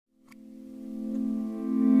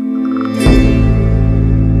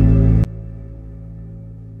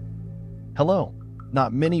Hello.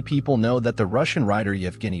 Not many people know that the Russian writer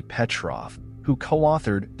Yevgeny Petrov, who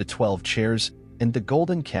co-authored The 12 Chairs and The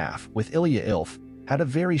Golden Calf with Ilya Ilf, had a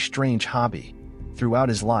very strange hobby. Throughout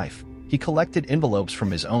his life, he collected envelopes from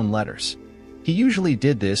his own letters. He usually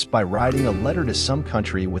did this by writing a letter to some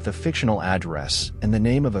country with a fictional address and the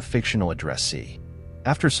name of a fictional addressee.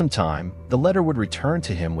 After some time, the letter would return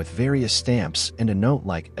to him with various stamps and a note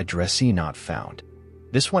like "Addressee not found."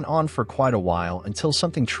 This went on for quite a while until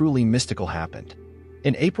something truly mystical happened.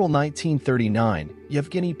 In April 1939,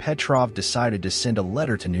 Yevgeny Petrov decided to send a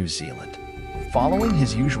letter to New Zealand. Following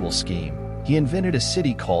his usual scheme, he invented a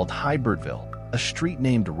city called Hydebirdville, a street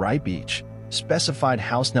named Rightbeach, specified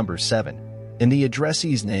house number 7, and the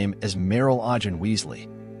addressee's name as Merrill Ojin Weasley.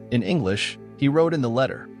 In English, he wrote in the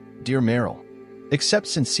letter, "Dear Merrill, accept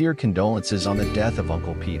sincere condolences on the death of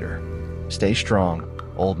Uncle Peter. Stay strong,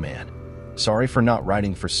 old man. Sorry for not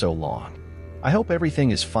writing for so long. I hope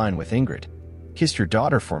everything is fine with Ingrid. Kiss your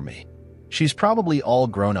daughter for me. She's probably all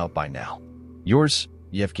grown up by now. Yours,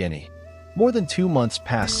 Yevgeny." More than 2 months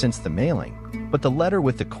passed since the mailing, but the letter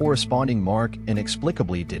with the corresponding mark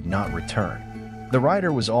inexplicably did not return. The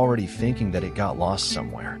writer was already thinking that it got lost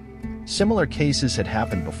somewhere. Similar cases had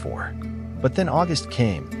happened before. But then August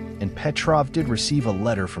came, and Petrov did receive a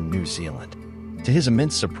letter from New Zealand. To his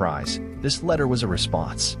immense surprise, this letter was a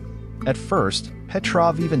response. At first,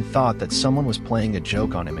 Petrov even thought that someone was playing a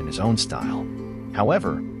joke on him in his own style.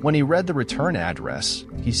 However, when he read the return address,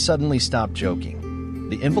 he suddenly stopped joking.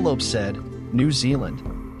 The envelope said, "New Zealand,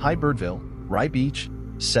 Hydebirdville, Rightbeach,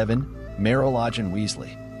 7, Merrill Ojin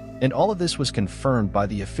Weasley." And all of this was confirmed by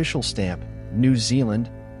the official stamp, "New Zealand,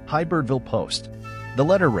 Hydebirdville Post." The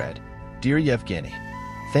letter read, "Dear Yevgeny,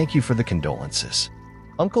 thank you for the condolences.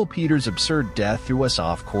 Uncle Peter's absurd death threw us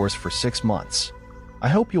off course for 6 months. I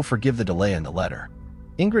hope you'll forgive the delay in the letter.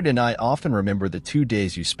 Ingrid and I often remember the 2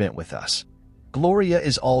 days you spent with us. Gloria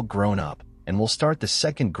is all grown up and will start the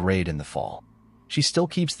 2nd grade in the fall. She still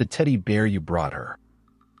keeps the teddy bear you brought her."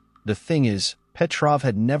 The thing is, Petrov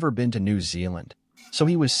had never been to New Zealand, so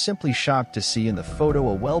he was simply shocked to see in the photo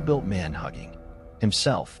a well-built man hugging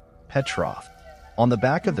himself, Petrov. On the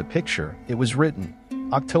back of the picture, it was written,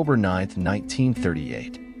 October 9th,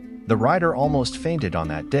 1938. The writer almost fainted on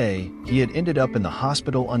that day. He had ended up in the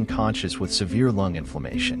hospital unconscious with severe lung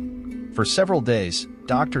inflammation. For several days,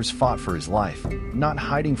 doctors fought for his life, not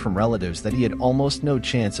hiding from relatives that he had almost no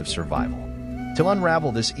chance of survival. To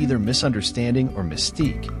unravel this either misunderstanding or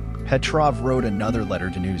mystique, Petrov wrote another letter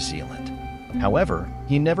to New Zealand. However,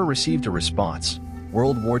 he never received a response.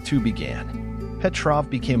 World War II began. Petrov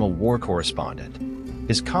became a war correspondent.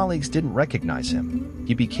 His colleagues didn't recognize him.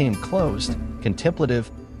 He became closed,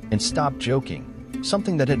 contemplative, and stopped joking,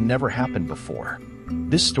 something that had never happened before.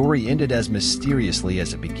 This story ended as mysteriously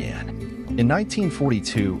as it began. In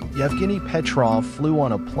 1942, Yevgeny Petrov flew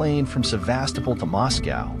on a plane from Sevastopol to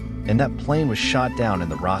Moscow, and that plane was shot down in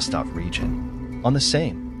the Rostov region. On the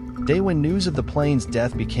same day when news of the plane's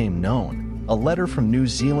death became known, a letter from New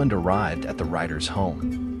Zealand arrived at the writer's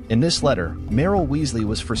home. In this letter, Merrill Weasley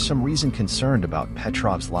was for some reason concerned about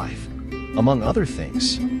Petrov's life. Among other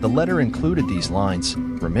things, the letter included these lines,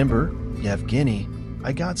 "Remember, Yevgeny,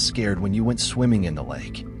 I got scared when you went swimming in the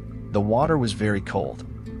lake. The water was very cold,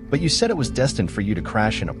 but you said it was destined for you to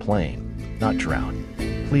crash in a plane, not drown.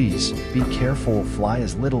 Please, be careful, fly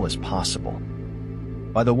as little as possible."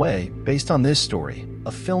 By the way, based on this story,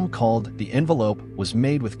 a film called The Envelope was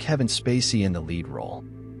made with Kevin Spacey in the lead role.